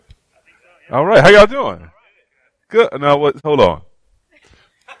All right. How y'all doing? Good. Now, what? Hold on.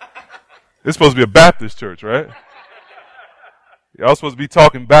 It's supposed to be a Baptist church, right? Y'all supposed to be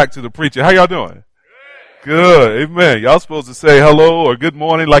talking back to the preacher. How y'all doing? Good. Amen. Y'all supposed to say hello or good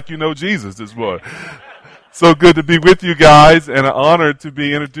morning like you know Jesus this morning. So good to be with you guys, and an honor to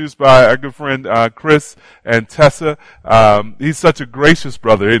be introduced by our good friend Chris and Tessa. He's such a gracious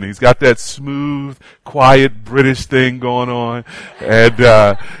brother, isn't he? He's got that smooth, quiet British thing going on, and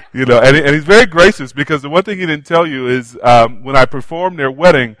and he's very gracious because the one thing he didn't tell you is when I performed their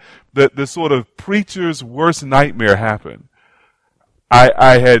wedding, the sort of preacher's worst nightmare happened.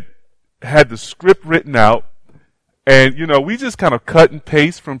 I had the script written out, and we just kind of cut and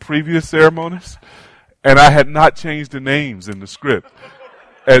paste from previous ceremonies. And I had not changed the names in the script.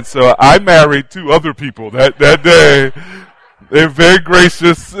 And so I married two other people that day. They're very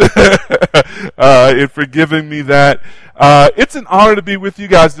gracious in forgiving me that. It's an honor to be with you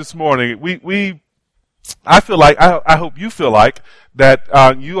guys this morning. I feel like, I hope you feel like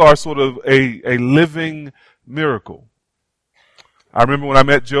that you are sort of a living miracle. I remember when I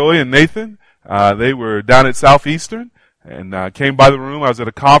met Joey and Nathan, they were down at Southeastern. And came by the room. I was at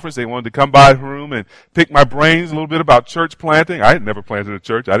a conference. They wanted to come by the room and pick my brains a little bit about church planting. I had never planted a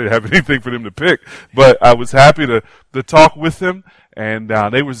church. I didn't have anything for them to pick. But I was happy to talk with them. And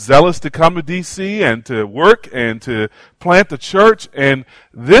they were zealous to come to D.C. and to work and to plant the church. And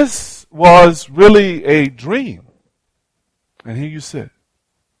this was really a dream. And here you sit.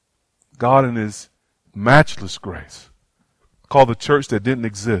 God in His matchless grace called the church that didn't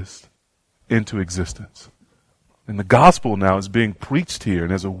exist into existence. And the gospel now is being preached here, and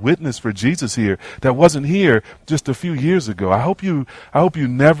there's a witness for Jesus here that wasn't here just a few years ago. I hope you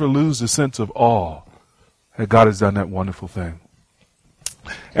never lose the sense of awe that God has done that wonderful thing.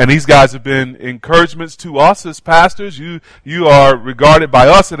 And these guys have been encouragements to us as pastors. You are regarded by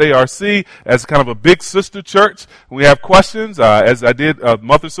us at ARC as kind of a big sister church. We have questions, as I did a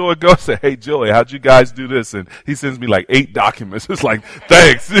month or so ago. I said, "Hey, Joey, how'd you guys do this?" And he sends me like 8 documents. It's like,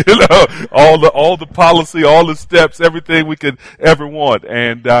 thanks, all the policy, all the steps, everything we could ever want.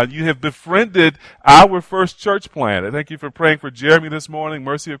 And you have befriended our first church plant. And thank you for praying for Jeremy this morning.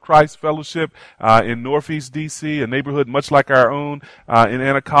 Mercy of Christ Fellowship in Northeast D.C., a neighborhood much like our own in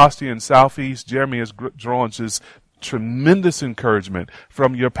Anacostia and Southeast. Jeremy has drawn just tremendous encouragement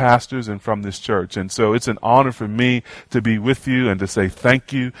from your pastors and from this church. And so it's an honor for me to be with you and to say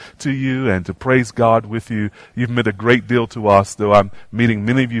thank you to you and to praise God with you. You've meant a great deal to us, though I'm meeting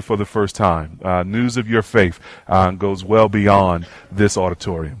many of you for the first time. News of your faith goes well beyond this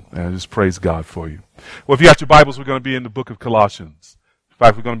auditorium. And I just praise God for you. Well, if you got your Bibles, we're going to be in the book of Colossians. In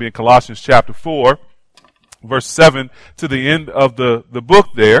fact, we're going to be in Colossians chapter 4. Verse 7 to the end of the book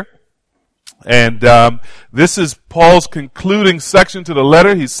there. And this is Paul's concluding section to the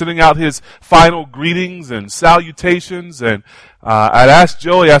letter. He's sending out his final greetings and salutations. And I'd asked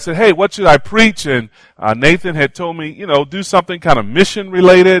Joey, I said, "Hey, what should I preach?" And Nathan had told me, do something kind of mission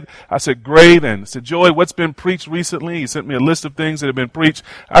related. I said, "Great." And I said, "Joey, what's been preached recently?" He sent me a list of things that have been preached.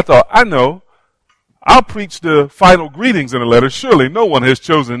 I thought, I know. I'll preach the final greetings in the letter. Surely no one has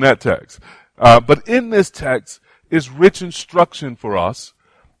chosen that text. But in this text is rich instruction for us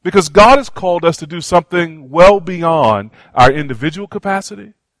because God has called us to do something well beyond our individual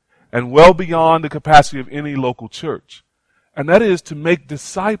capacity and well beyond the capacity of any local church. And that is to make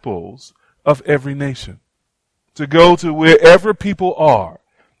disciples of every nation, to go to wherever people are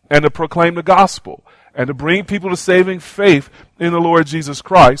and to proclaim the gospel and to bring people to saving faith in the Lord Jesus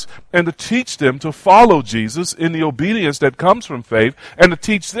Christ and to teach them to follow Jesus in the obedience that comes from faith and to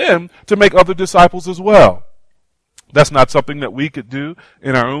teach them to make other disciples as well. That's not something that we could do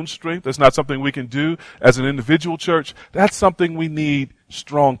in our own strength. That's not something we can do as an individual church. That's something we need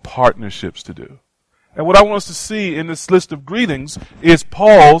strong partnerships to do. And what I want us to see in this list of greetings is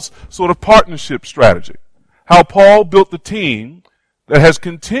Paul's sort of partnership strategy. How Paul built the team that has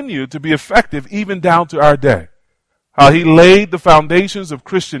continued to be effective even down to our day. How he laid the foundations of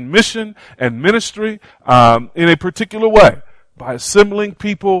Christian mission and ministry in a particular way by assembling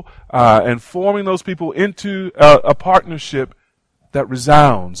people and forming those people into a partnership that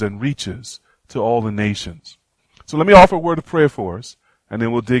resounds and reaches to all the nations. So let me offer a word of prayer for us, and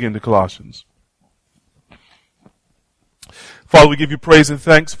then we'll dig into Colossians. Father, we give you praise and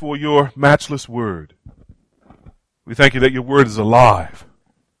thanks for your matchless word. We thank you that your word is alive.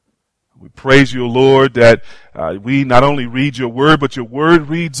 We praise you, Lord, that we not only read your word, but your word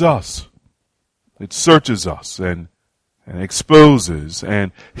reads us. It searches us and exposes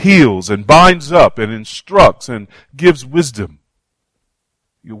and heals and binds up and instructs and gives wisdom.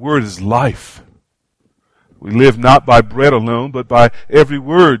 Your word is life. We live not by bread alone, but by every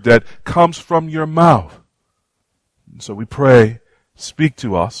word that comes from your mouth. And so we pray, speak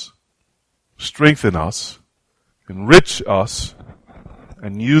to us, strengthen us, enrich us,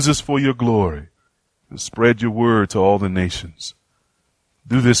 and use us for your glory to spread your word to all the nations.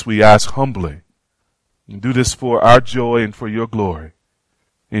 Do this, we ask humbly, and do this for our joy and for your glory.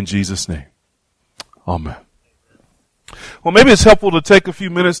 In Jesus' name, amen. Well, maybe it's helpful to take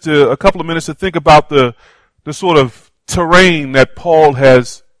a couple of minutes to think about the sort of terrain that Paul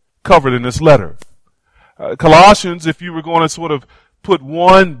has covered in this letter. Colossians, if you were going to sort of put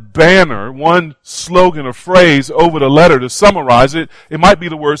one banner, one slogan or phrase over the letter to summarize it, it might be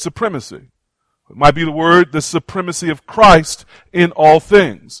the word supremacy. It might be the supremacy of Christ in all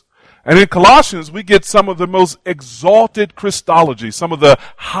things. And in Colossians, we get some of the most exalted Christology, some of the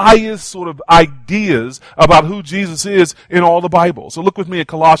highest sort of ideas about who Jesus is in all the Bible. So look with me at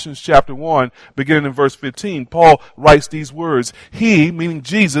Colossians chapter 1, beginning in verse 15. Paul writes these words, He, meaning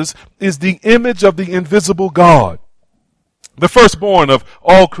Jesus, is the image of the invisible God, the firstborn of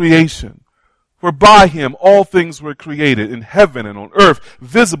all creation. For by him all things were created, in heaven and on earth,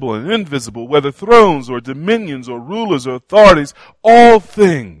 visible and invisible, whether thrones or dominions or rulers or authorities, all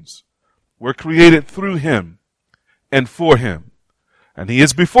things were created through him and for him. And he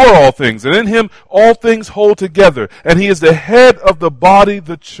is before all things, and in him all things hold together. And he is the head of the body,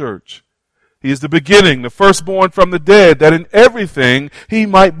 the church. He is the beginning, the firstborn from the dead, that in everything he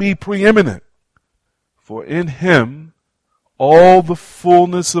might be preeminent. For in him all the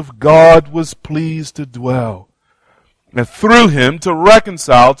fullness of God was pleased to dwell, and through him to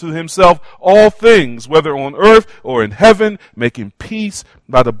reconcile to himself all things, whether on earth or in heaven, making peace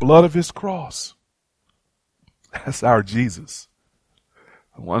by the blood of his cross. That's our Jesus,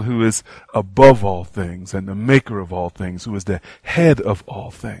 the one who is above all things and the maker of all things, who is the head of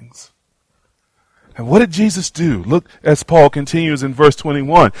all things. And what did Jesus do? Look as Paul continues in verse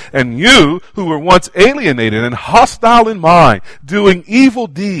 21. And you who were once alienated and hostile in mind, doing evil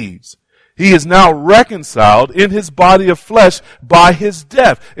deeds, he is now reconciled in his body of flesh by his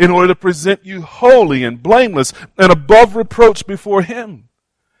death, in order to present you holy and blameless and above reproach before him.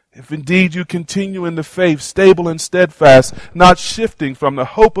 If indeed you continue in the faith, stable and steadfast, not shifting from the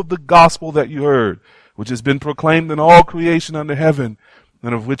hope of the gospel that you heard, which has been proclaimed in all creation under heaven,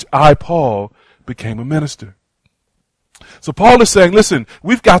 and of which I, Paul, became a minister. So Paul is saying, listen,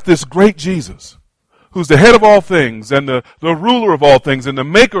 we've got this great Jesus, who's the head of all things, and the ruler of all things, and the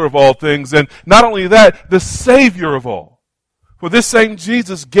maker of all things, and not only that, the Savior of all. For this same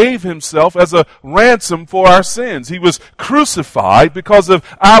Jesus gave himself as a ransom for our sins. He was crucified because of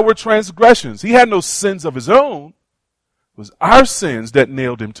our transgressions. He had no sins of his own. It was our sins that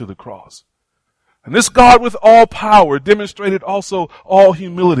nailed him to the cross. And this God with all power demonstrated also all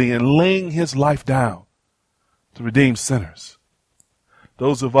humility in laying his life down to redeem sinners.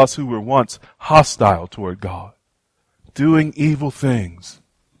 Those of us who were once hostile toward God, doing evil things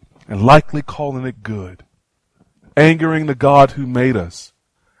and likely calling it good, angering the God who made us,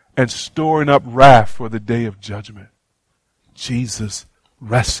 and storing up wrath for the day of judgment. Jesus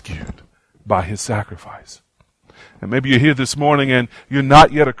rescued by his sacrifice. And maybe you're here this morning and you're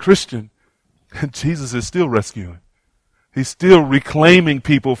not yet a Christian, and Jesus is still rescuing. He's still reclaiming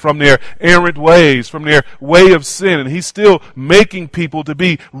people from their errant ways, from their way of sin, and he's still making people to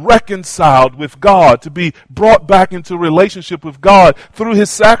be reconciled with God, to be brought back into relationship with God through his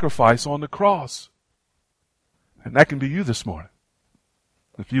sacrifice on the cross. And that can be you this morning.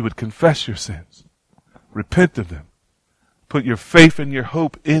 If you would confess your sins, repent of them, put your faith and your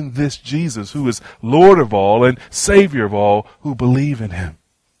hope in this Jesus, who is Lord of all and Savior of all who believe in him.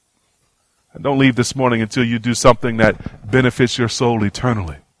 And don't leave this morning until you do something that benefits your soul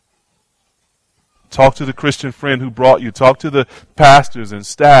eternally. Talk to the Christian friend who brought you. Talk to the pastors and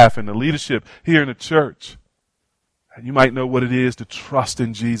staff and the leadership here in the church. And you might know what it is to trust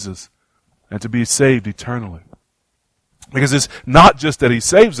in Jesus and to be saved eternally. Because it's not just that he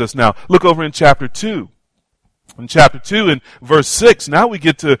saves us now. Look over in chapter 2. In chapter 2 and verse 6, now we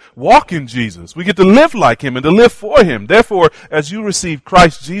get to walk in Jesus. We get to live like him and to live for him. Therefore, as you receive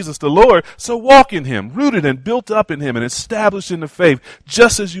Christ Jesus the Lord, so walk in him, rooted and built up in him and established in the faith,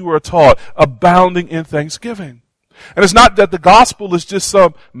 just as you were taught, abounding in thanksgiving. And it's not that the gospel is just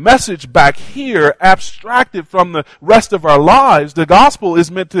some message back here abstracted from the rest of our lives. The gospel is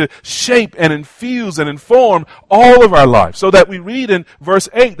meant to shape and infuse and inform all of our lives, so that we read in verse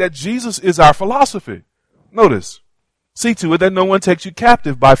 8 that Jesus is our philosophy. Notice, see to it that no one takes you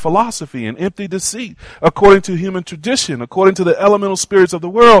captive by philosophy and empty deceit, according to human tradition, according to the elemental spirits of the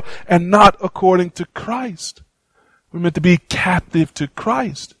world, and not according to Christ. We're meant to be captive to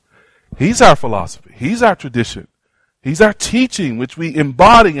Christ, He's our philosophy. He's our tradition. He's our teaching, which we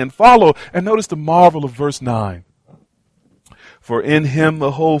embody and follow. And notice the marvel of verse 9. For in him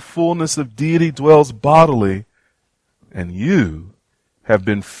the whole fullness of deity dwells bodily, and you have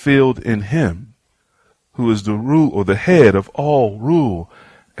been filled in him, who is the rule or the head of all rule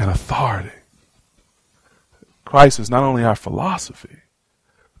and authority. Christ is not only our philosophy,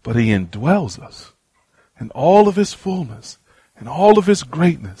 but he indwells us in all of his fullness and all of his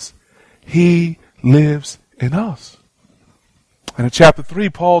greatness. He lives in us. And in chapter 3,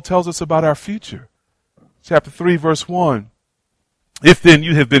 Paul tells us about our future. Chapter 3, verse 1. If then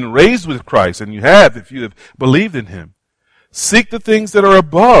you have been raised with Christ, and you have, if you have believed in him, seek the things that are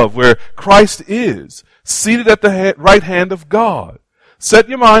above, where Christ is, seated at the right hand of God. Set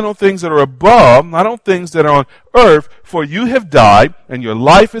your mind on things that are above, not on things that are on earth, for you have died, and your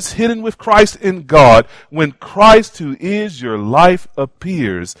life is hidden with Christ in God. When Christ, who is your life,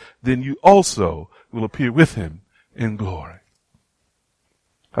 appears, then you also will appear with him in glory.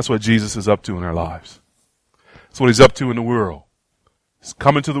 That's what Jesus is up to in our lives. That's what he's up to in the world. He's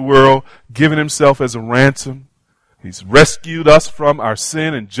come into the world, given himself as a ransom. He's rescued us from our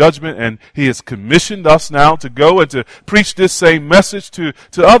sin and judgment, and he has commissioned us now to go and to preach this same message to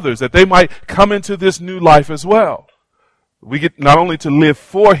others, that they might come into this new life as well. We get not only to live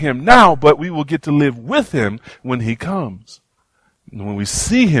for him now, but we will get to live with him when he comes. And when we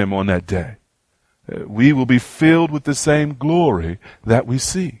see him on that day, we will be filled with the same glory that we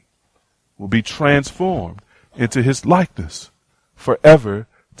see. We'll be transformed into his likeness forever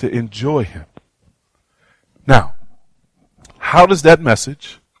to enjoy him. Now, how does that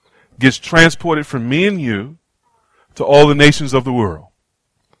message get transported from me and you to all the nations of the world?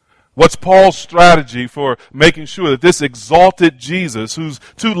 What's Paul's strategy for making sure that this exalted Jesus, who's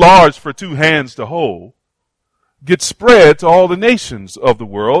too large for two hands to hold, gets spread to all the nations of the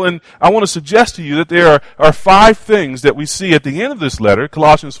world? And I want to suggest to you that there are 5 things that we see at the end of this letter,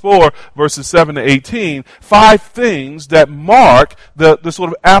 Colossians 4, verses 7 to 18, 5 things that mark the sort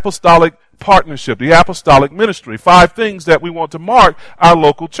of apostolic partnership, the apostolic ministry. 5 things that we want to mark our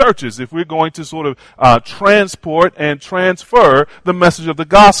local churches if we're going to sort of transport and transfer the message of the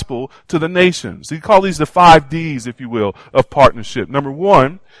gospel to the nations. You call these the 5 Ds, if you will, of partnership. Number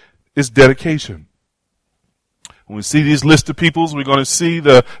 1 is dedication. When we see these list of peoples, we're going to see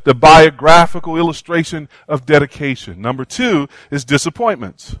the biographical illustration of dedication. Number 2 is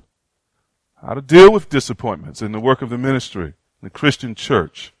disappointments. How to deal with disappointments in the work of the ministry, the Christian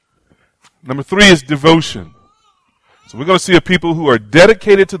church. Number 3 is devotion. So we're going to see a people who are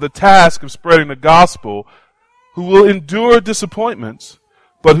dedicated to the task of spreading the gospel, who will endure disappointments,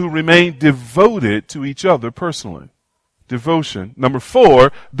 but who remain devoted to each other personally. Devotion. Number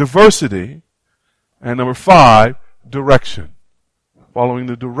 4, diversity. And number 5, direction. Following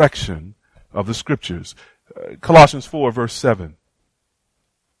the direction of the scriptures. Colossians 4, verse 7.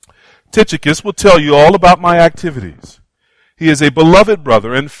 Tychicus will tell you all about my activities. He is a beloved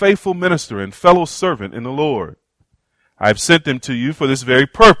brother and faithful minister and fellow servant in the Lord. I have sent him to you for this very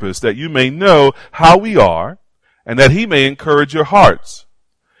purpose, that you may know how we are, and that he may encourage your hearts.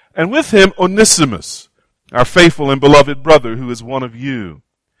 And with him Onesimus, our faithful and beloved brother, who is one of you.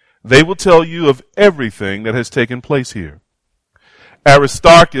 They will tell you of everything that has taken place here.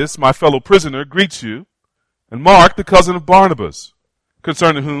 Aristarchus, my fellow prisoner, greets you, and Mark, the cousin of Barnabas,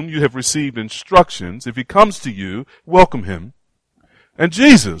 concerning whom you have received instructions. If he comes to you, welcome him. And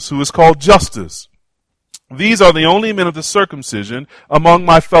Jesus, who is called Justus. These are the only men of the circumcision among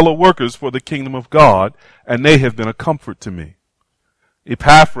my fellow workers for the kingdom of God, and they have been a comfort to me.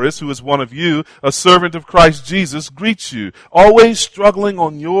 Epaphras, who is one of you, a servant of Christ Jesus, greets you, always struggling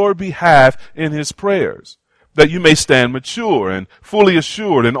on your behalf in his prayers, that you may stand mature and fully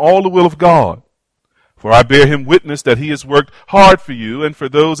assured in all the will of God. For I bear him witness that he has worked hard for you and for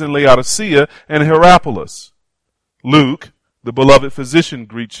those in Laodicea and Hierapolis. Luke, the beloved physician,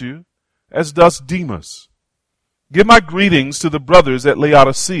 greets you, as does Demas. Give my greetings to the brothers at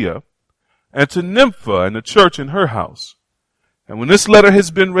Laodicea, and to Nympha and the church in her house. And when this letter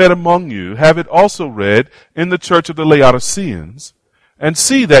has been read among you, have it also read in the church of the Laodiceans, and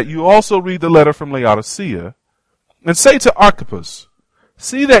see that you also read the letter from Laodicea, and say to Archippus,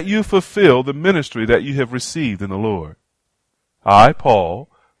 see that you fulfill the ministry that you have received in the Lord. I, Paul,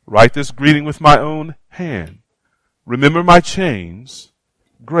 write this greeting with my own hand. Remember my chains.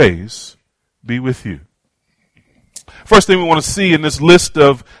 Grace be with you. First thing we want to see in this list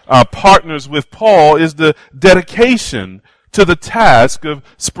of partners with Paul is the dedication to the task of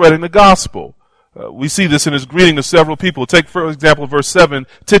spreading the gospel. We see this in his greeting to several people. Take, for example, verse 7,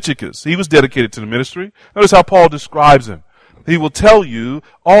 Tychicus. He was dedicated to the ministry. Notice how Paul describes him. He will tell you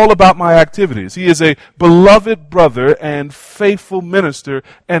all about my activities. He is a beloved brother and faithful minister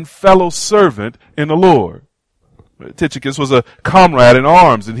and fellow servant in the Lord. Tychicus was a comrade in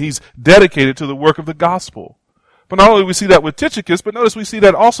arms, and he's dedicated to the work of the gospel. But not only do we see that with Tychicus, but notice we see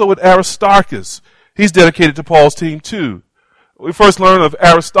that also with Aristarchus. He's dedicated to Paul's team too. We first learn of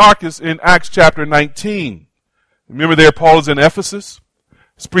Aristarchus in Acts chapter 19. Remember there Paul is in Ephesus.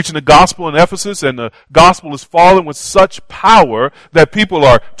 He's preaching the gospel in Ephesus, and the gospel is falling with such power that people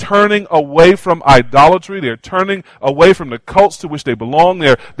are turning away from idolatry. They're turning away from the cults to which they belong.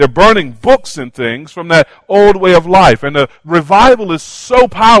 They're burning books and things from that old way of life. And the revival is so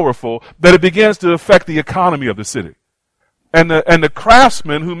powerful that it begins to affect the economy of the city. And the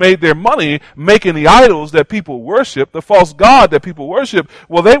craftsmen who made their money making the idols that people worship, the false god that people worship,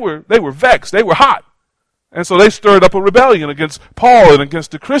 well, they were vexed. They were hot. And so they stirred up a rebellion against Paul and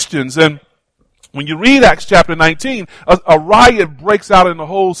against the Christians. And when you read Acts chapter 19, a riot breaks out in the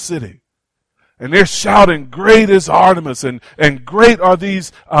whole city. And they're shouting, great is Artemis, and great are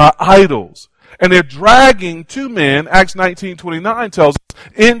these idols. And they're dragging two men, Acts 19:29 tells us,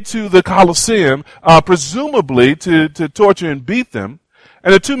 into the Colosseum, presumably to torture and beat them.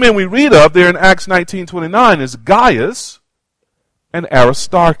 And the two men we read of there in Acts 19:29 is Gaius and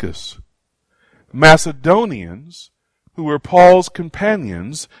Aristarchus, Macedonians who were Paul's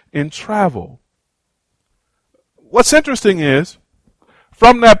companions in travel. What's interesting is,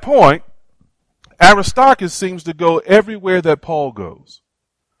 from that point, Aristarchus seems to go everywhere that Paul goes.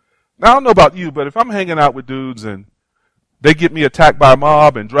 Now, I don't know about you, but if I'm hanging out with dudes and they get me attacked by a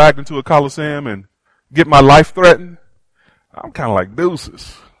mob and dragged into a coliseum and get my life threatened, I'm kind of like,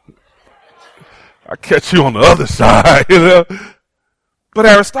 deuces. I'll catch you on the other side, you know. But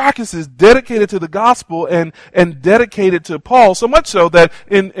Aristarchus is dedicated to the gospel and dedicated to Paul, so much so that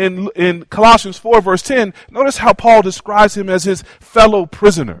in Colossians 4 verse 10, notice how Paul describes him as his fellow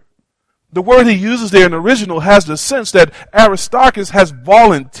prisoner. The word he uses there in the original has the sense that Aristarchus has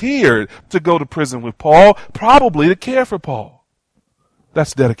volunteered to go to prison with Paul, probably to care for Paul.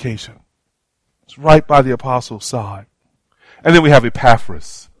 That's dedication. It's right by the apostle's side. And then we have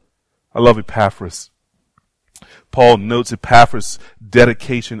Epaphras. I love Epaphras. Paul notes Epaphras'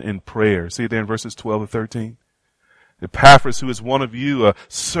 dedication in prayer. See it there in verses 12 and 13. Epaphras, who is one of you, a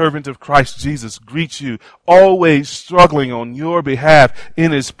servant of Christ Jesus, greets you, always struggling on your behalf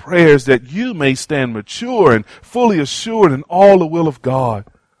in his prayers, that you may stand mature and fully assured in all the will of God.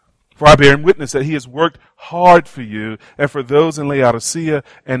 For I bear witness that he has worked hard for you and for those in Laodicea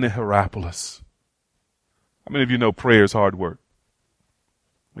and in Hierapolis. How many of you know prayer is hard work?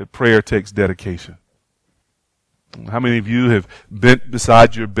 That prayer takes dedication. How many of you have bent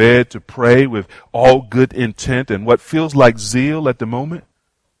beside your bed to pray with all good intent and what feels like zeal at the moment?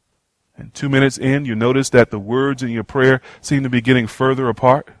 And 2 minutes in, you notice that the words in your prayer seem to be getting further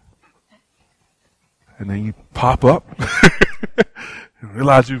apart. And then you pop up and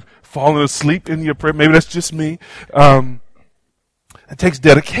realize you've fallen asleep in your prayer. Maybe that's just me. It takes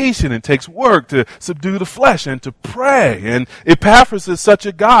dedication. It takes work to subdue the flesh and to pray. And Epaphras is such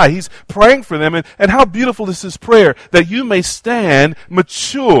a guy. He's praying for them. And how beautiful is his prayer, that you may stand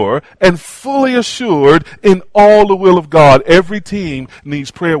mature and fully assured in all the will of God. Every team needs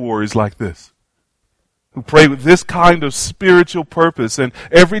prayer warriors like this, who pray with this kind of spiritual purpose. And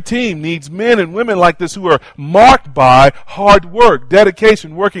every team needs men and women like this who are marked by hard work,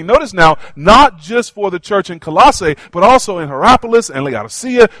 dedication, working. Notice now, not just for the church in Colossae, but also in Hierapolis and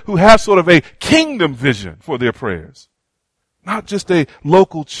Laodicea, who have sort of a kingdom vision for their prayers. Not just a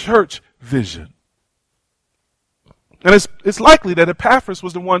local church vision. And it's likely that Epaphras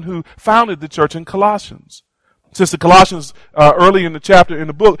was the one who founded the church in Colossians. Since the Colossians, early in the chapter in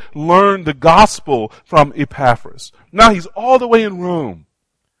the book, learned the gospel from Epaphras. Now he's all the way in Rome.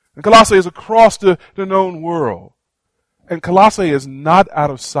 And Colossae is across the known world. And Colossae is not out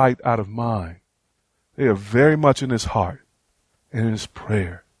of sight, out of mind. They are very much in his heart and in his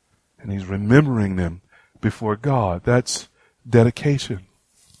prayer. And he's remembering them before God. That's dedication.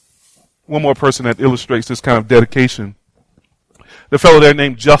 One more person that illustrates this kind of dedication. The fellow there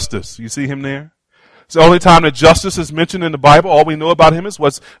named Justus. You see him there? It's the only time that Justus is mentioned in the Bible. All we know about him is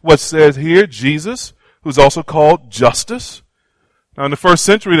what's said here, Jesus, who's also called Justus. Now, in the first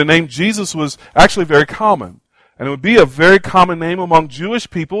century, the name Jesus was actually very common. And it would be a very common name among Jewish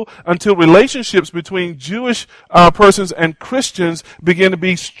people until relationships between Jewish persons and Christians began to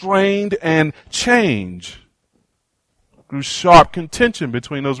be strained and change. Grew sharp contention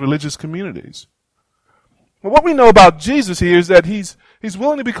between those religious communities. But what we know about Jesus here is that he's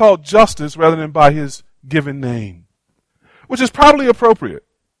willing to be called Justus rather than by his given name, which is probably appropriate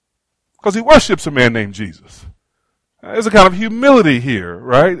because he worships a man named Jesus. There's a kind of humility here,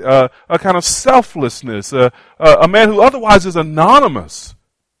 right? A kind of selflessness. A man who otherwise is anonymous,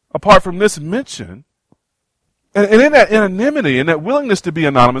 apart from this mention. And in that anonymity, in that willingness to be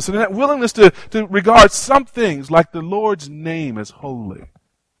anonymous, and in that willingness to regard some things like the Lord's name as holy,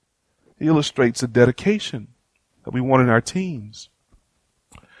 he illustrates a dedication that we want in our teams.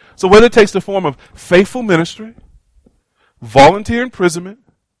 So whether it takes the form of faithful ministry, volunteer imprisonment,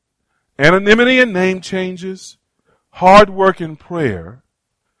 anonymity and name changes, hard work and prayer,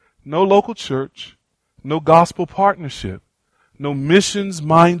 no local church, no gospel partnership, no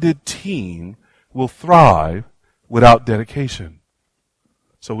missions-minded team will thrive without dedication.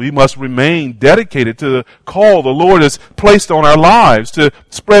 So we must remain dedicated to the call the Lord has placed on our lives to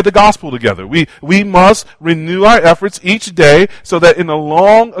spread the gospel together. We must renew our efforts each day so that in the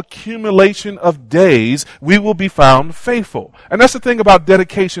long accumulation of days, we will be found faithful. And that's the thing about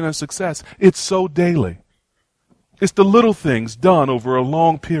dedication and success. It's so daily. It's the little things done over a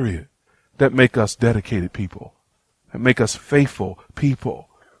long period that make us dedicated people, that make us faithful people.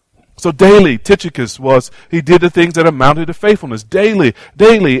 So daily, Tychicus he did the things that amounted to faithfulness. Daily,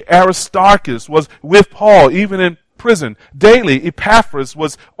 Aristarchus was with Paul, even in prison. Daily, Epaphras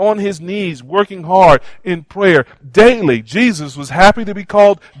was on his knees, working hard in prayer. Daily, Jesus was happy to be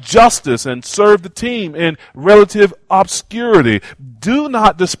called Justus and serve the team in relative obscurity. Do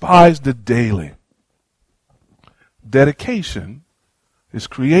not despise the daily. Dedication is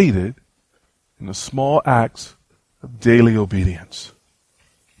created in the small acts of daily obedience.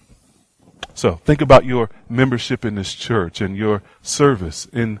 So think about your membership in this church and your service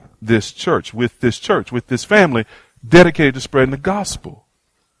in this church, with this family, dedicated to spreading the gospel.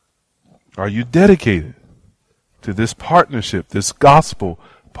 Are you dedicated to this partnership, this gospel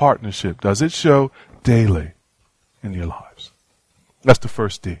partnership? Does it show daily in your lives? That's the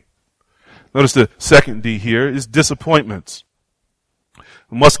first D. Notice the second D here is disappointments.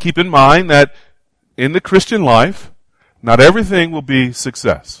 We must keep in mind that in the Christian life, not everything will be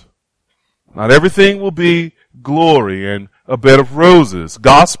success. Not everything will be glory and a bed of roses.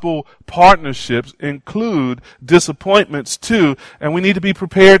 Gospel partnerships include disappointments too, and we need to be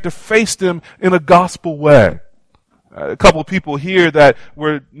prepared to face them in a gospel way. A couple of people here that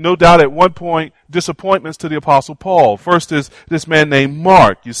were no doubt at one point disappointments to the Apostle Paul. First is this man named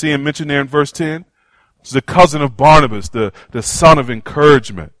Mark. You see him mentioned there in verse 10. He's the cousin of Barnabas, the son of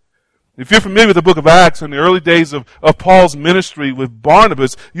encouragement. If you're familiar with the book of Acts and the early days of Paul's ministry with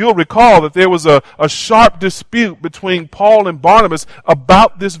Barnabas, you'll recall that there was a sharp dispute between Paul and Barnabas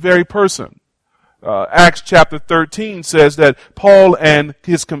about this very person. Acts chapter 13 says that Paul and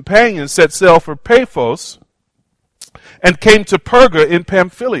his companions set sail for Paphos and came to Perga in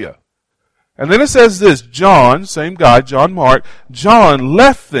Pamphylia. And then it says this, John, same guy, John Mark, John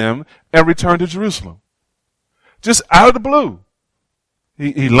left them and returned to Jerusalem. Just out of the blue.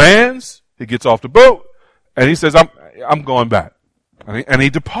 He lands, he gets off the boat, and he says, I'm going back. And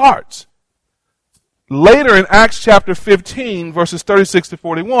he departs. Later in Acts chapter 15, verses 36 to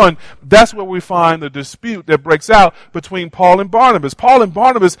 41, that's where we find the dispute that breaks out between Paul and Barnabas. Paul and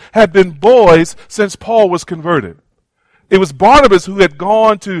Barnabas had been boys since Paul was converted. It was Barnabas who had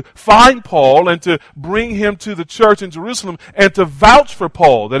gone to find Paul and to bring him to the church in Jerusalem and to vouch for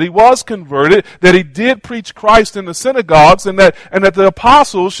Paul, that he was converted, that he did preach Christ in the synagogues, and that the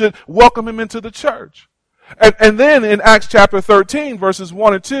apostles should welcome him into the church. And then in Acts chapter 13, verses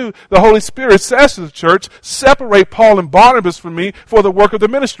 1 and 2, the Holy Spirit says to the church, separate Paul and Barnabas from me for the work of the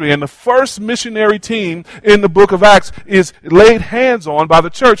ministry. And the first missionary team in the book of Acts is laid hands on by the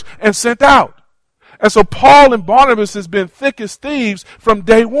church and sent out. And so Paul and Barnabas has been thick as thieves from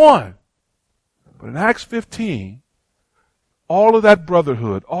day one. But in Acts 15, all of that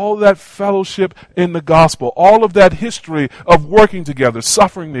brotherhood, all of that fellowship in the gospel, all of that history of working together,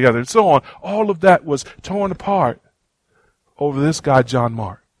 suffering together, and so on, all of that was torn apart over this guy, John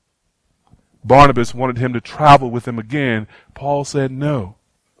Mark. Barnabas wanted him to travel with him again. Paul said no.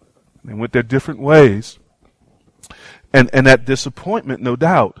 They went their different ways. And that disappointment, no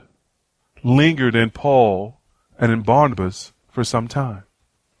doubt, lingered in Paul and in Barnabas for some time.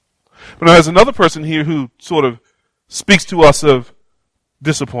 But now there's another person here who sort of speaks to us of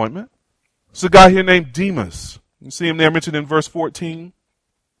disappointment. It's a guy here named Demas. You see him there mentioned in verse 14.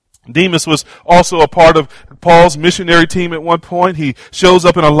 Demas was also a part of Paul's missionary team at one point. He shows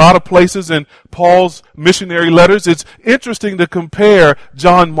up in a lot of places in Paul's missionary letters. It's interesting to compare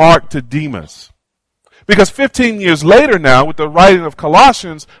John Mark to Demas. Because 15 years later now, with the writing of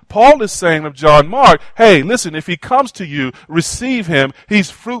Colossians, Paul is saying of John Mark, hey, listen, if he comes to you, receive him.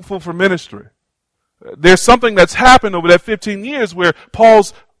 He's fruitful for ministry. There's something that's happened over that 15 years where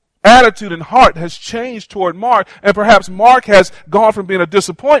Paul's attitude and heart has changed toward Mark, and perhaps Mark has gone from being a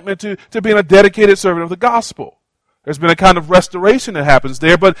disappointment to being a dedicated servant of the gospel. There's been a kind of restoration that happens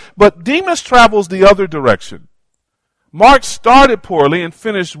there, but Demas travels the other direction. Mark started poorly and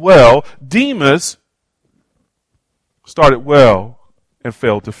finished well. Demas started well and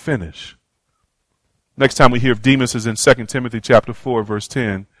failed to finish. Next time we hear of Demas is in 2 Timothy chapter 4, verse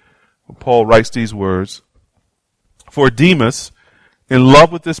 10. Where Paul writes these words, "For Demas, in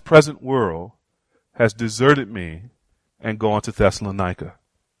love with this present world, has deserted me and gone to Thessalonica."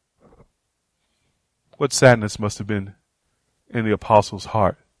 What sadness must have been in the apostle's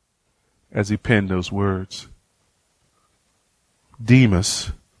heart as he penned those words.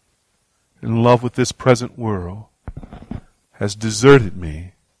 Demas, in love with this present world, has deserted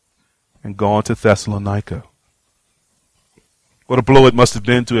me and gone to Thessalonica. What a blow it must have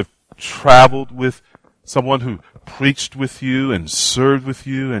been to have traveled with someone who preached with you and served with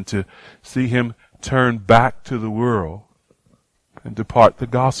you, and to see him turn back to the world and depart the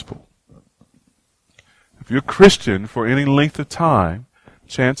gospel. If you're a Christian for any length of time,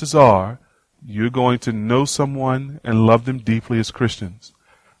 chances are you're going to know someone and love them deeply as Christians,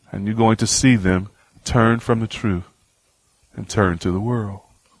 and you're going to see them turn from the truth and turn to the world.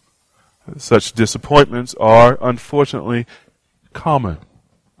 Such disappointments are unfortunately common.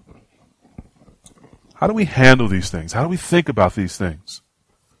 How do we handle these things? How do we think about these things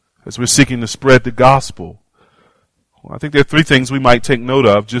as we're seeking to spread the gospel? Well, I think there are three things we might take note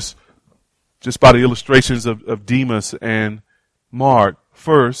of just by the illustrations of Demas and Mark.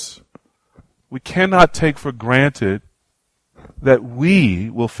 First, we cannot take for granted that we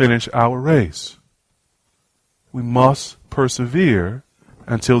will finish our race. We must persevere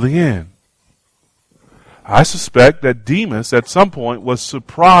until the end. I suspect that Demas at some point was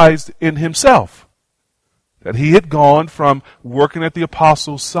surprised in himself that he had gone from working at the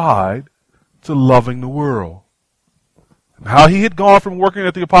apostles' side to loving the world. And how he had gone from working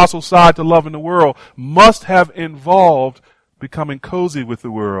at the apostles' side to loving the world must have involved becoming cozy with the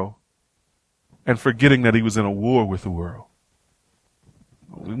world and forgetting that he was in a war with the world.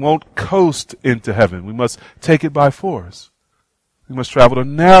 We won't coast into heaven. We must take it by force. We must travel the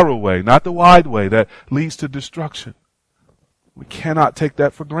narrow way, not the wide way that leads to destruction. We cannot take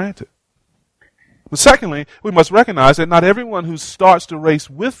that for granted. But secondly, we must recognize that not everyone who starts the race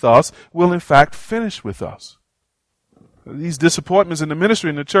with us will in fact finish with us. These disappointments in the ministry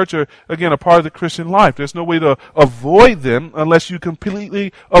and the church are, again, a part of the Christian life. There's no way to avoid them unless you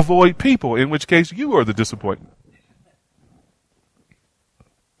completely avoid people, in which case you are the disappointment.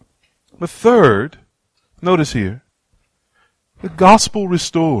 But third, notice here, the gospel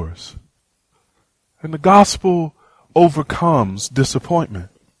restores. And the gospel overcomes disappointment.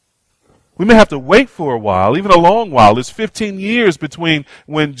 We may have to wait for a while, even a long while. It's 15 years between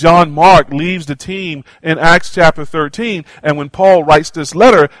when John Mark leaves the team in Acts chapter 13 and when Paul writes this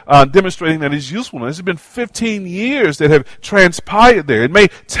letter demonstrating that his usefulness. It's been 15 years that have transpired there. It may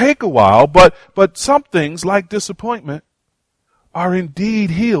take a while, but some things like disappointment are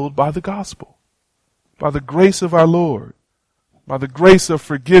indeed healed by the gospel, by the grace of our Lord, by the grace of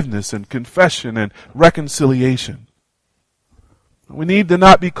forgiveness and confession and reconciliation. We need to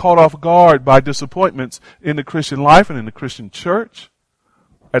not be caught off guard by disappointments in the Christian life and in the Christian church.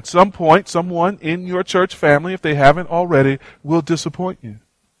 At some point, someone in your church family, if they haven't already, will disappoint you,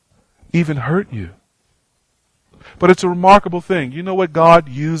 even hurt you. But it's a remarkable thing. You know what God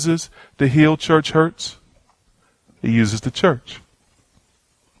uses to heal church hurts? He uses the church.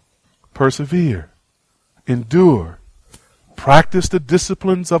 Persevere, endure, practice the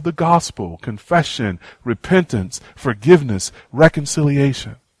disciplines of the gospel, confession, repentance, forgiveness,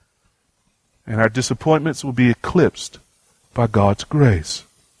 reconciliation. And our disappointments will be eclipsed by God's grace.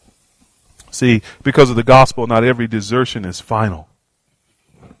 See, because of the gospel, not every desertion is final.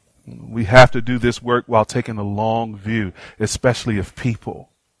 We have to do this work while taking a long view, especially of people.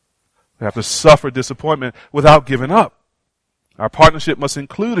 We have to suffer disappointment without giving up. Our partnership must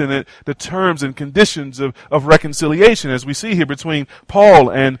include in it the terms and conditions of reconciliation, as we see here between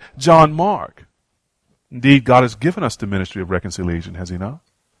Paul and John Mark. Indeed, God has given us the ministry of reconciliation, has he not?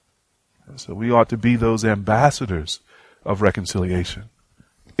 And so we ought to be those ambassadors of reconciliation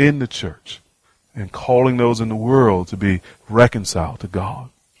in the church and calling those in the world to be reconciled to God.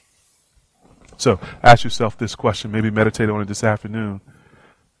 So ask yourself this question, maybe meditate on it this afternoon.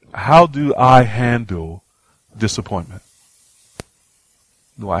 How do I handle disappointment?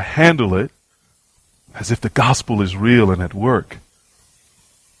 Do I handle it as if the gospel is real and at work?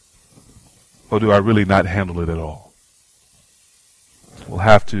 Or do I really not handle it at all? We'll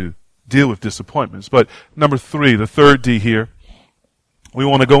have to deal with disappointments. But number three, the third D here, We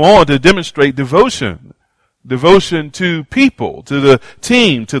want to go on to demonstrate devotion. Devotion to people, to the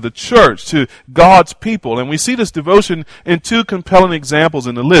team, to the church, to God's people. And we see this devotion in two compelling examples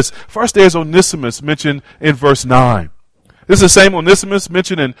in the list. First, there's Onesimus mentioned in verse 9. This is the same Onesimus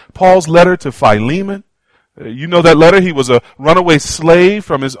mentioned in Paul's letter to Philemon. You know that letter. He was a runaway slave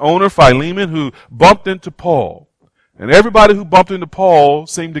from his owner, Philemon, who bumped into Paul. And everybody who bumped into Paul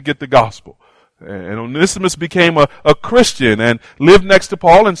seemed to get the gospel. And Onesimus became a Christian and lived next to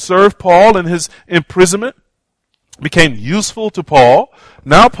Paul and served Paul in his imprisonment. Became useful to Paul.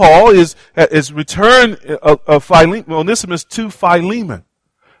 Now Paul is returned Onesimus to Philemon.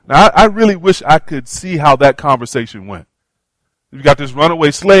 Now I really wish I could see how that conversation went. You've got this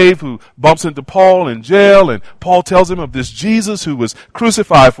runaway slave who bumps into Paul in jail, and Paul tells him of this Jesus who was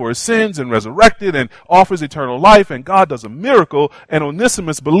crucified for his sins and resurrected and offers eternal life, and God does a miracle, and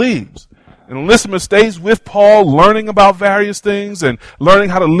Onesimus believes. And Onesimus stays with Paul, learning about various things and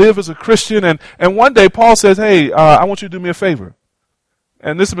learning how to live as a Christian. And one day Paul says, hey, I want you to do me a favor.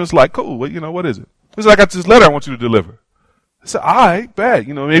 And Onesimus is like, cool, what is it? He says, I got this letter I want you to deliver. I said, all right, bet.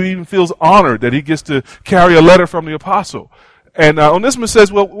 Maybe he even feels honored that he gets to carry a letter from the apostle. And Onesimus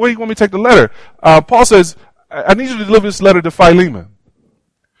says, well, where do you want me to take the letter? Paul says, I need you to deliver this letter to Philemon.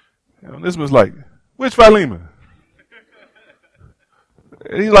 And Onesimus is like, which Philemon?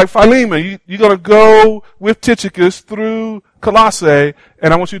 And he's like, Philemon, you're going to go with Tychicus through Colossae,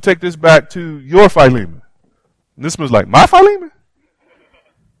 and I want you to take this back to your Philemon. And this was like, my Philemon?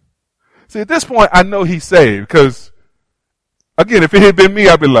 See, at this point, I know he's saved, because, again, if it had been me,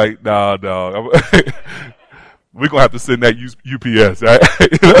 I'd be like, nah. We're going to have to send that UPS,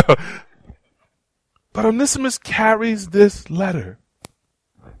 right? But Onesimus carries this letter.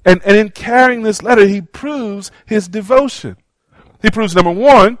 And in carrying this letter, he proves his devotion. He proves, number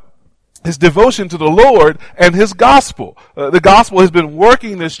one, his devotion to the Lord and his gospel. The gospel has been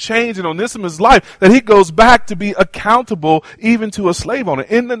working this change in Onesimus' life that he goes back to be accountable even to a slave owner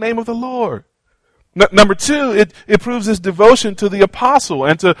in the name of the Lord. Number two, it proves his devotion to the apostle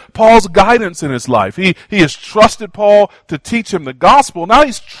and to Paul's guidance in his life. He has trusted Paul to teach him the gospel. Now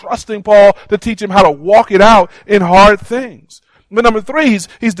he's trusting Paul to teach him how to walk it out in hard things. But number three,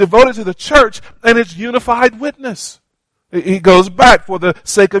 he's devoted to the church and its unified witness. He goes back for the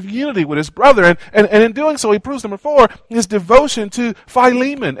sake of unity with his brother. And in doing so, he proves, number four, his devotion to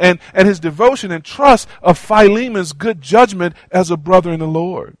Philemon and his devotion and trust of Philemon's good judgment as a brother in the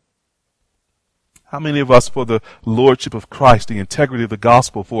Lord. How many of us, for the lordship of Christ, the integrity of the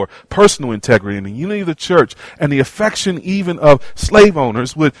gospel, for personal integrity and the unity of the church and the affection even of slave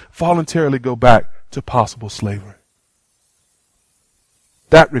owners, would voluntarily go back to possible slavery?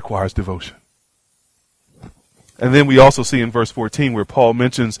 That requires devotion. And then we also see in verse 14 where Paul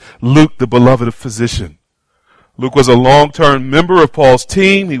mentions Luke, the beloved physician. Luke was a long-term member of Paul's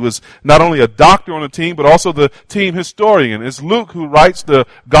team. He was not only a doctor on the team, but also the team historian. It's Luke who writes the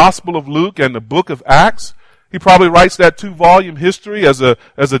Gospel of Luke and the book of Acts. He probably writes that 2-volume history as a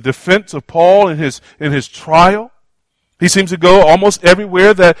defense of Paul in his trial. He seems to go almost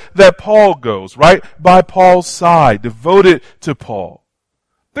everywhere that Paul goes, right by Paul's side, devoted to Paul.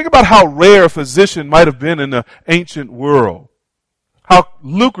 Think about how rare a physician might have been in the ancient world. How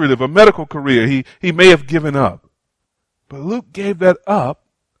lucrative a medical career he may have given up. But Luke gave that up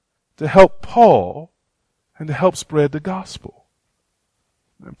to help Paul and to help spread the gospel.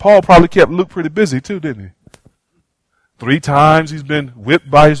 And Paul probably kept Luke pretty busy too, didn't he? 3 times he's been whipped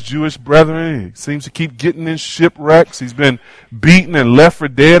by his Jewish brethren. He seems to keep getting in shipwrecks. He's been beaten and left for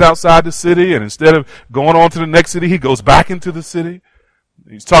dead outside the city. And instead of going on to the next city, he goes back into the city.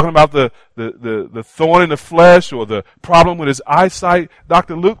 He's talking about the thorn in the flesh or the problem with his eyesight.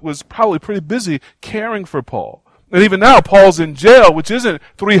 Dr. Luke was probably pretty busy caring for Paul. And even now, Paul's in jail, which isn't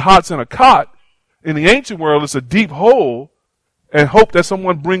 3 hots and a cot. In the ancient world, it's a deep hole and hope that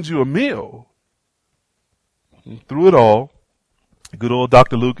someone brings you a meal. And through it all, good old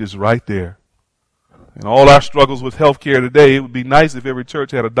Dr. Luke is right there. And all our struggles with healthcare today, it would be nice if every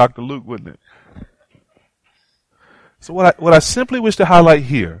church had a Dr. Luke, wouldn't it? So what I simply wish to highlight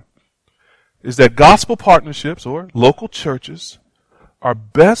here is that gospel partnerships or local churches are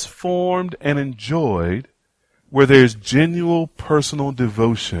best formed and enjoyed where there's genuine personal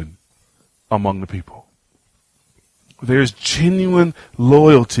devotion among the people. There's genuine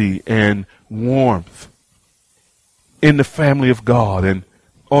loyalty and warmth in the family of God and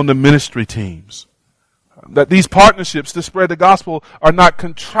on the ministry teams. That these partnerships to spread the gospel are not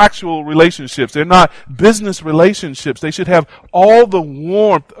contractual relationships. They're not business relationships. They should have all the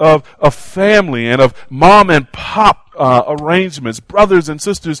warmth of a family and of mom and pop arrangements, brothers and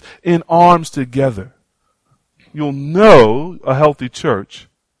sisters in arms together. You'll know a healthy church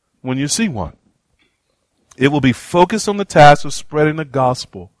when you see one. It will be focused on the task of spreading the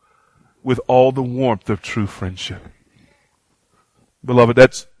gospel with all the warmth of true friendship. Beloved,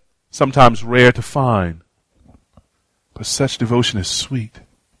 that's sometimes rare to find, but such devotion is sweet.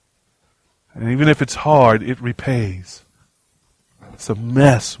 And even if it's hard, it repays. It's a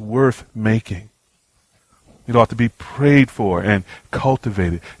mess worth making. It ought to be prayed for and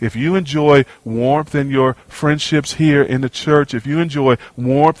cultivated. If you enjoy warmth in your friendships here in the church, if you enjoy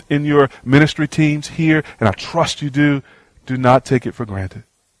warmth in your ministry teams here, and I trust you do not take it for granted.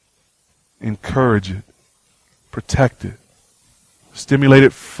 Encourage it. Protect it. Stimulate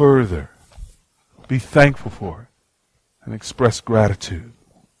it further. Be thankful for it. And express gratitude.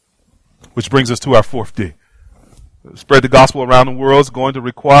 Which brings us to our fourth D. Spread the gospel around the world is going to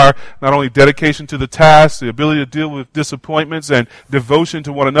require not only dedication to the task, the ability to deal with disappointments and devotion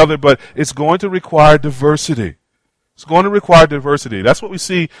to one another, but it's going to require diversity. It's going to require diversity. That's what we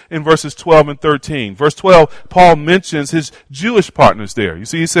see in verses 12 and 13. Verse 12, Paul mentions his Jewish partners there. You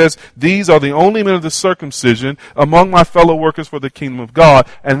see, he says, "These are the only men of the circumcision among my fellow workers for the kingdom of God,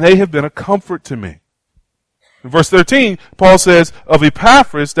 and they have been a comfort to me." In verse 13, Paul says of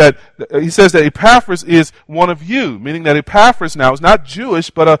Epaphras that Epaphras is one of you, meaning that Epaphras now is not Jewish,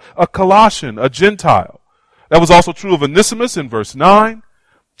 but a Colossian, a Gentile. That was also true of Onesimus in verse 9.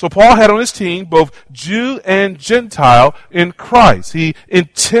 So Paul had on his team both Jew and Gentile in Christ. He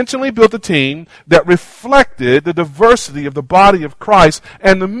intentionally built a team that reflected the diversity of the body of Christ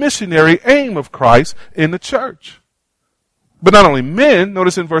and the missionary aim of Christ in the church. But not only men,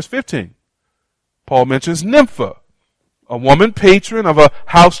 notice in verse 15. Paul mentions Nympha, a woman patron of a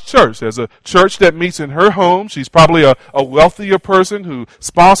house church. There's a church that meets in her home. She's probably a wealthier person who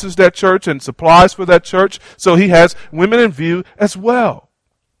sponsors that church and supplies for that church. So he has women in view as well.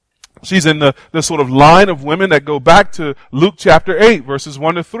 She's in the sort of line of women that go back to Luke chapter 8, verses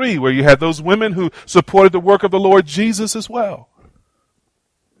 1 to 3, where you had those women who supported the work of the Lord Jesus as well.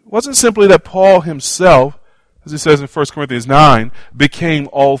 It wasn't simply that Paul himself, as he says in 1 Corinthians 9, became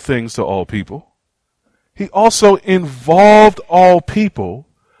all things to all people. He also involved all people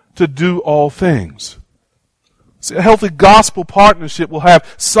to do all things. See, a healthy gospel partnership will have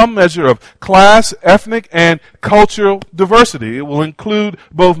some measure of class, ethnic, and cultural diversity. It will include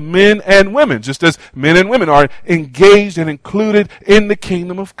both men and women, just as men and women are engaged and included in the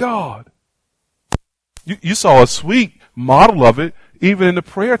kingdom of God. You saw a sweet model of it even in the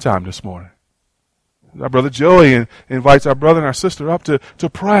prayer time this morning. Our brother Joey invites our brother and our sister up to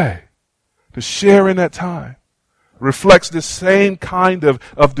pray, to share in that time. Reflects this same kind of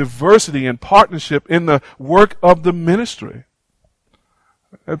diversity and partnership in the work of the ministry.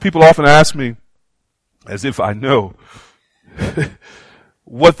 And people often ask me, as if I know,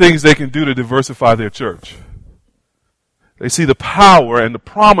 what things they can do to diversify their church. They see the power and the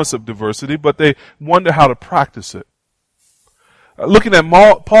promise of diversity, but they wonder how to practice it. Looking at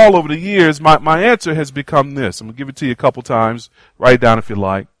Paul over the years, my answer has become this. I'm going to give it to you a couple times. Write it down if you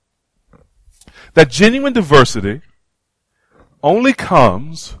like. That genuine diversity only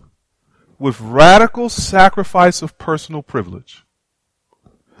comes with radical sacrifice of personal privilege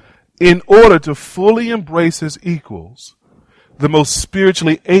in order to fully embrace as equals the most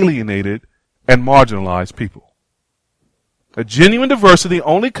spiritually alienated and marginalized people. A genuine diversity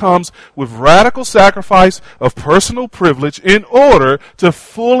only comes with radical sacrifice of personal privilege in order to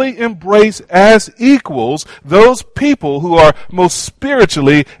fully embrace as equals those people who are most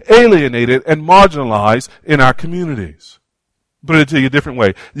spiritually alienated and marginalized in our communities. Put it to you a different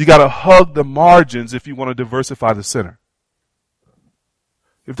way. You got to hug the margins if you want to diversify the center.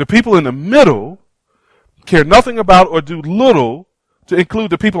 If the people in the middle care nothing about or do little to include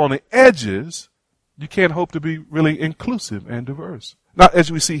the people on the edges, you can't hope to be really inclusive and diverse. Not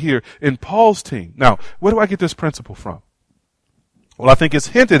as we see here in Paul's team. Now, where do I get this principle from? Well, I think it's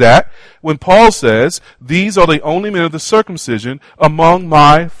hinted at when Paul says, "These are the only men of the circumcision among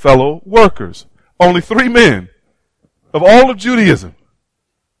my fellow workers." Only 3 men of all of Judaism.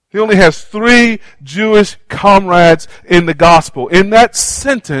 He only has 3 Jewish comrades in the gospel. In that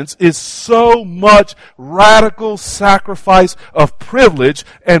sentence is so much radical sacrifice of privilege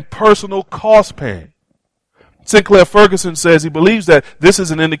and personal cost paying. Sinclair Ferguson says he believes that this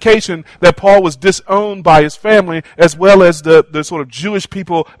is an indication that Paul was disowned by his family as well as the sort of Jewish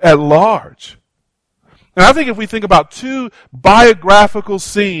people at large. And I think if we think about 2 biographical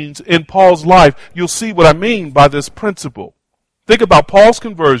scenes in Paul's life, you'll see what I mean by this principle. Think about Paul's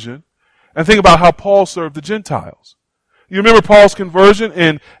conversion and think about how Paul served the Gentiles. You remember Paul's conversion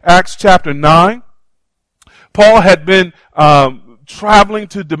in Acts chapter 9? Paul had been traveling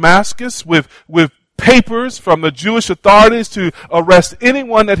to Damascus with papers from the Jewish authorities to arrest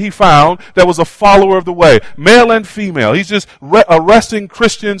anyone that he found that was a follower of the way, male and female. He's just arresting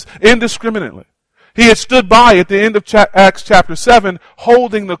Christians indiscriminately. He had stood by at the end of Acts chapter 7,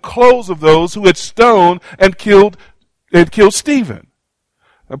 holding the clothes of those who had stoned and killed Stephen.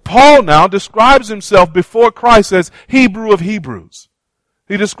 And Paul now describes himself before Christ as Hebrew of Hebrews.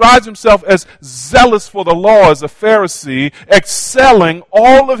 He describes himself as zealous for the law as a Pharisee, excelling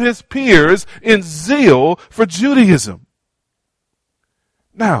all of his peers in zeal for Judaism.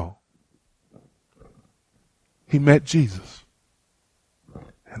 Now, he met Jesus.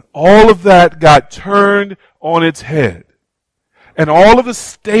 And all of that got turned on its head. And all of the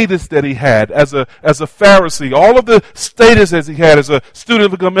status that he had as a Pharisee, all of the status as he had as a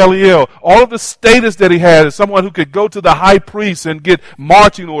student of Gamaliel, all of the status that he had as someone who could go to the high priest and get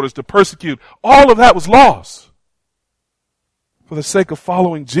marching orders to persecute, all of that was lost for the sake of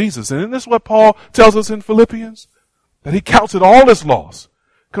following Jesus. And isn't this what Paul tells us in Philippians? That he counts it all as loss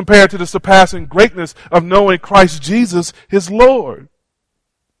compared to the surpassing greatness of knowing Christ Jesus, his Lord.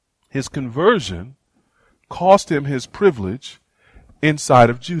 His conversion cost him his privilege inside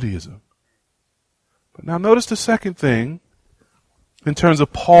of Judaism. But now notice the second thing in terms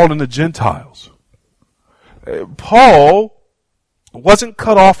of Paul and the Gentiles. Paul wasn't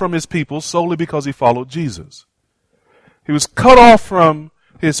cut off from his people solely because he followed Jesus. He was cut off from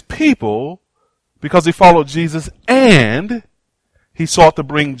his people because he followed Jesus and he sought to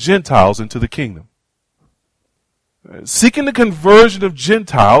bring Gentiles into the kingdom. Seeking the conversion of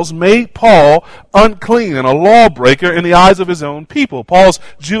Gentiles made Paul unclean and a lawbreaker in the eyes of his own people. Paul's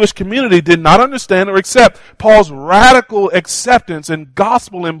Jewish community did not understand or accept Paul's radical acceptance and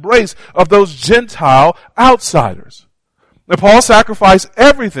gospel embrace of those Gentile outsiders. And Paul sacrificed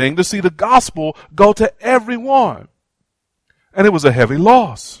everything to see the gospel go to everyone. And it was a heavy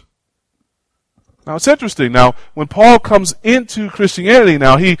loss. Now it's interesting. Now, when Paul comes into Christianity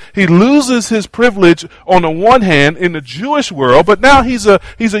now, he loses his privilege on the one hand in the Jewish world, but now he's a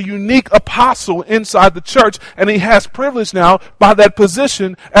unique apostle inside the church, and he has privilege now by that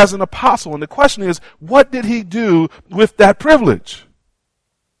position as an apostle. And the question is, what did he do with that privilege?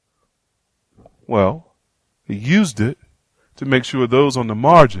 Well, he used it to make sure those on the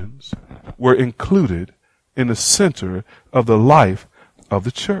margins were included in the center of the life of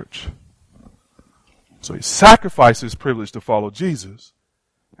the church. So he sacrificed his privilege to follow Jesus.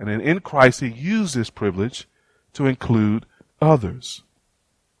 And then in Christ, he used his privilege to include others.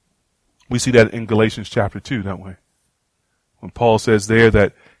 We see that in Galatians chapter 2, don't we? When Paul says there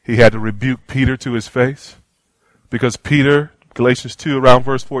that he had to rebuke Peter to his face. Because Peter, Galatians 2 around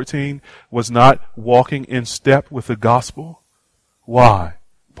verse 14, was not walking in step with the gospel. Why?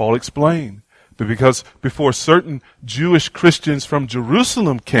 Paul explained. Because before certain Jewish Christians from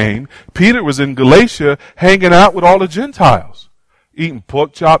Jerusalem came, Peter was in Galatia hanging out with all the Gentiles, eating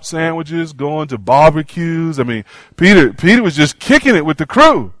pork chop sandwiches, going to barbecues. I mean, Peter was just kicking it with the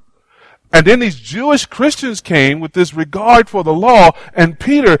crew. And then these Jewish Christians came with this regard for the law, and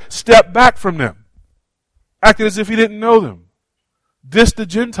Peter stepped back from them, acting as if he didn't know them. Dissed the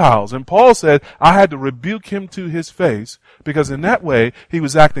Gentiles. And Paul said, I had to rebuke him to his face because in that way he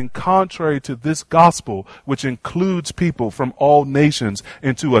was acting contrary to this gospel, which includes people from all nations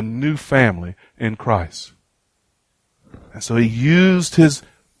into a new family in Christ. And so he used his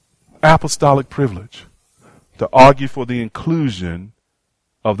apostolic privilege to argue for the inclusion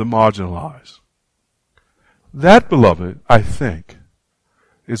of the marginalized. That, beloved, I think,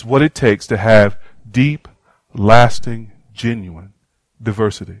 is what it takes to have deep, lasting, genuine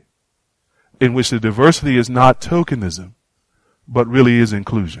diversity, in which the diversity is not tokenism, but really is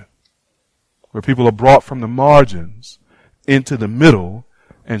inclusion, where people are brought from the margins into the middle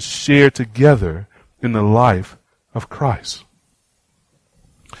and share together in the life of Christ.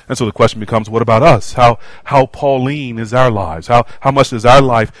 And so the question becomes, what about us? How Pauline is our lives? How much does our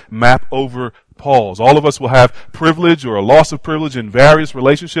life map over Paul's? All of us will have privilege or a loss of privilege in various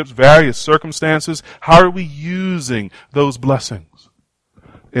relationships, various circumstances. How are we using those blessings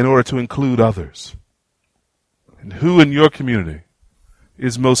in order to include others? And who in your community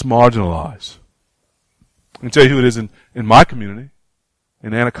is most marginalized? I can tell you who it is in my community,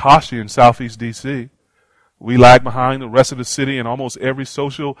 in Anacostia in Southeast D.C. We lag behind the rest of the city in almost every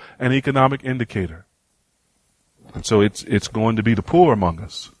social and economic indicator. And so it's going to be the poor among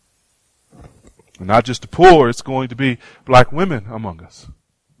us. And not just the poor, it's going to be black women among us.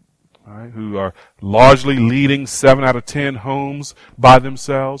 All right, who are largely leading 7 out of 10 homes by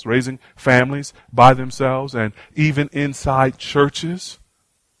themselves, raising families by themselves, and even inside churches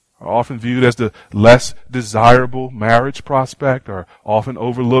are often viewed as the less desirable marriage prospect, are often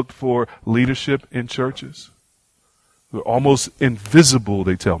overlooked for leadership in churches. They're almost invisible,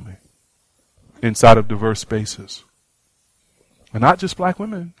 they tell me, inside of diverse spaces. And not just black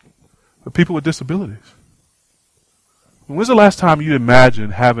women, but people with disabilities. When's the last time you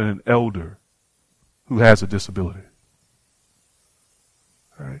imagined having an elder who has a disability?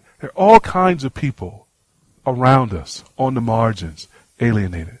 Right? There are all kinds of people around us, on the margins,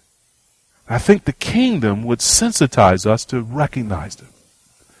 alienated. I think the kingdom would sensitize us to recognize them.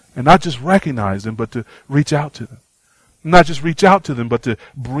 And not just recognize them, but to reach out to them. Not just reach out to them, but to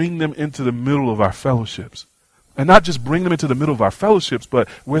bring them into the middle of our fellowships. And not just bring them into the middle of our fellowships, but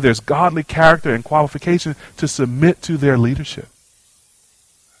where there's godly character and qualification to submit to their leadership.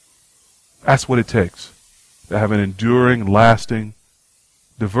 That's what it takes to have an enduring, lasting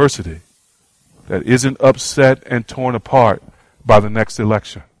diversity that isn't upset and torn apart by the next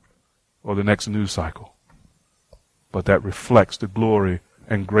election or the next news cycle, but that reflects the glory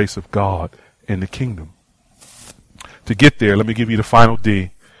and grace of God in the kingdom. To get there, let me give you the final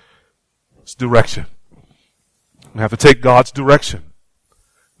D. It's direction. We have to take God's direction.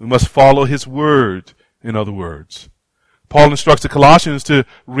 We must follow His word, in other words. Paul instructs the Colossians to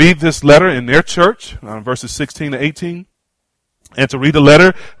read this letter in their church, verses 16 to 18, and to read the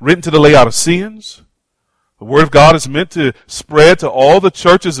letter written to the Laodiceans. The word of God is meant to spread to all the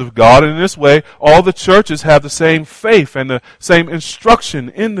churches of God, and in this way, all the churches have the same faith and the same instruction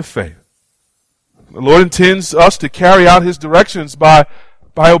in the faith. The Lord intends us to carry out His directions by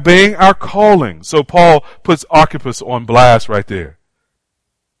obeying our calling. So Paul puts Archippus on blast right there.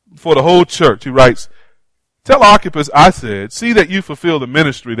 For the whole church, he writes, "Tell Archippus, I said, see that you fulfill the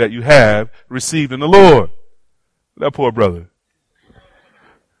ministry that you have received in the Lord." That poor brother.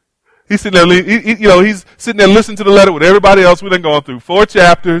 He's sitting there, he's sitting there listening to the letter with everybody else. We've been going through 4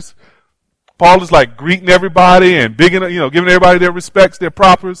 chapters. Paul is like greeting everybody and giving everybody their respects, their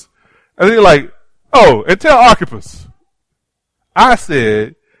propers. And then you're like, oh, and tell Archippus, I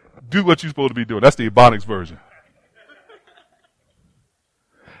said, do what you're supposed to be doing. That's the Ebonics version.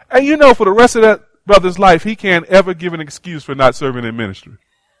 And for the rest of that brother's life, he can't ever give an excuse for not serving in ministry.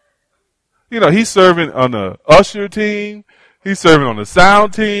 He's serving on the usher team. He's serving on the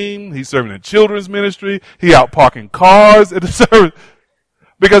sound team. He's serving in children's ministry. He out parking cars at the service.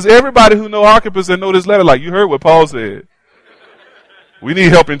 Because everybody who know Archippus and know this letter, like, you heard what Paul said. We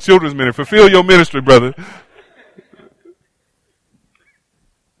need help in children's ministry. Fulfill your ministry, brother.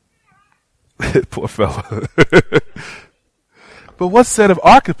 Poor fella. But what's said of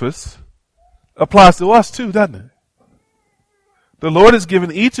Archippus applies to us too, doesn't it? The Lord has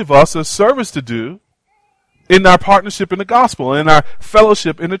given each of us a service to do in our partnership in the gospel, in our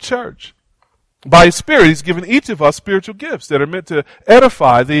fellowship in the church. By His Spirit, He's given each of us spiritual gifts that are meant to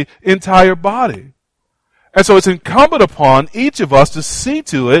edify the entire body. And so it's incumbent upon each of us to see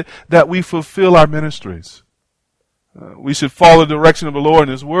to it that we fulfill our ministries. We should follow the direction of the Lord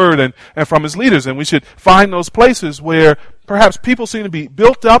and His Word and from His leaders. And we should find those places where perhaps people seem to be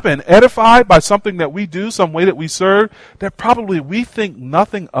built up and edified by something that we do, some way that we serve, that probably we think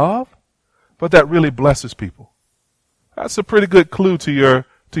nothing of, but that really blesses people. That's a pretty good clue to your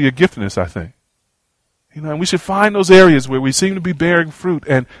giftedness, I think. And we should find those areas where we seem to be bearing fruit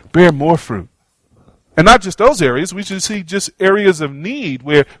and bear more fruit. And not just those areas, we should see just areas of need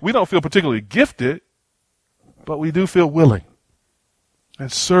where we don't feel particularly gifted, but we do feel willing.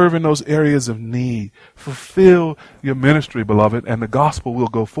 And serve in those areas of need. Fulfill your ministry, beloved, and the gospel will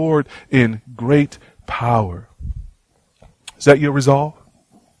go forward in great power. Is that your resolve?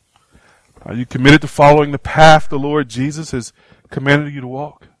 Are you committed to following the path the Lord Jesus has commanded you to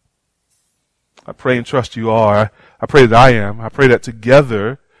walk? I pray and trust you are. I pray that I am. I pray that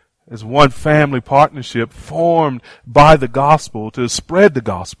together, as one family partnership formed by the gospel to spread the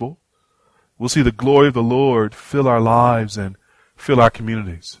gospel, we'll see the glory of the Lord fill our lives and fill our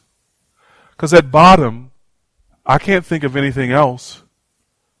communities. Because at bottom, I can't think of anything else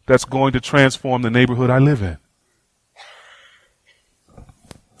that's going to transform the neighborhood I live in.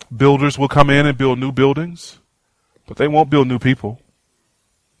 Builders will come in and build new buildings, but they won't build new people.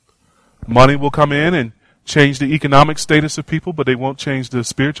 Money will come in and change the economic status of people, but they won't change the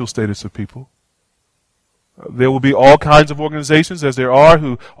spiritual status of people. There will be all kinds of organizations, as there are,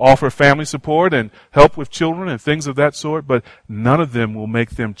 who offer family support and help with children and things of that sort, but none of them will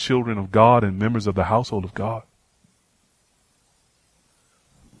make them children of God and members of the household of God.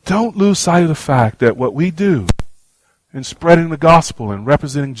 Don't lose sight of the fact that what we do in spreading the gospel and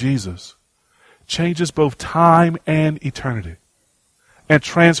representing Jesus changes both time and eternity and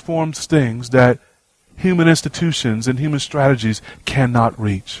transforms things that human institutions and human strategies cannot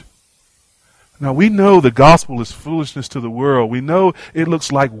reach. Now we know the gospel is foolishness to the world. We know it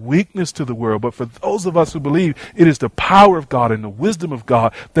looks like weakness to the world. But for those of us who believe, it is the power of God and the wisdom of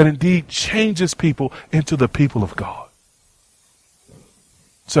God that indeed changes people into the people of God.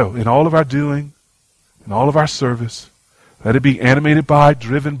 So in all of our doing, in all of our service, let it be animated by,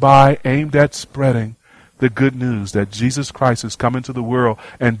 driven by, aimed at spreading the good news that Jesus Christ has come into the world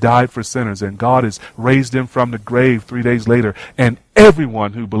and died for sinners, and God has raised him from the grave 3 days later, and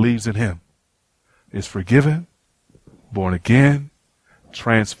everyone who believes in him is forgiven, born again,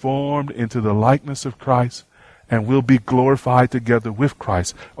 transformed into the likeness of Christ, and will be glorified together with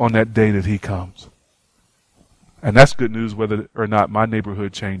Christ on that day that he comes. And that's good news whether or not my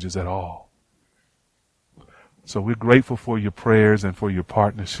neighborhood changes at all. So we're grateful for your prayers and for your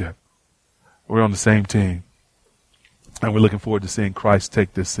partnership. We're on the same team. And we're looking forward to seeing Christ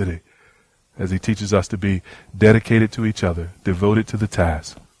take this city as he teaches us to be dedicated to each other, devoted to the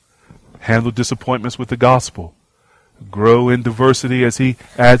task, handle disappointments with the gospel, grow in diversity as he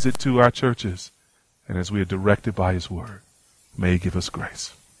adds it to our churches, and as we are directed by his word. May he give us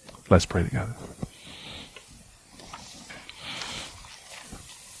grace. Let's pray together.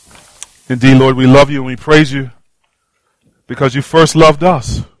 Indeed, Lord, we love you and we praise you because you first loved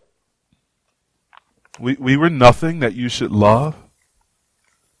us. We were nothing that you should love.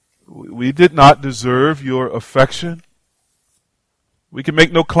 We did not deserve your affection. We can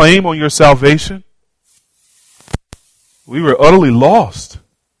make no claim on your salvation. We were utterly lost,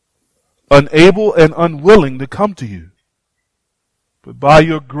 unable and unwilling to come to you. But by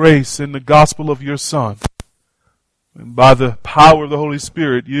your grace in the gospel of your Son, and by the power of the Holy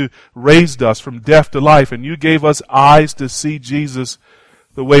Spirit, you raised us from death to life, and you gave us eyes to see Jesus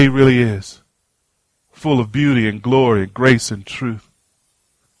the way he really is, full of beauty and glory and grace and truth,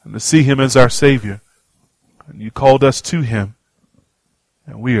 and to see him as our Savior. And you called us to him,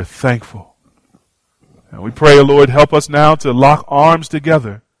 and we are thankful. And we pray, Lord, help us now to lock arms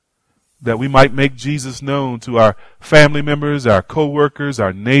together that we might make Jesus known to our family members, our co-workers,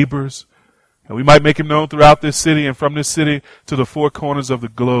 our neighbors, and we might make him known throughout this city and from this city to the four corners of the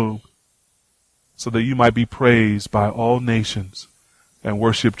globe, so that you might be praised by all nations and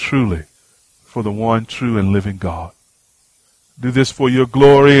worshiped truly for the one true and living God. Do this for your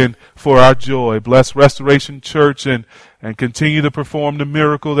glory and for our joy. Bless Restoration Church and continue to perform the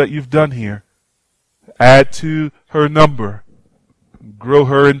miracle that you've done here. Add to her number. Grow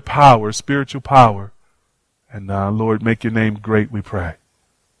her in power, spiritual power. And Lord, make your name great, we pray.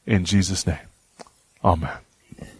 In Jesus' name. Amen.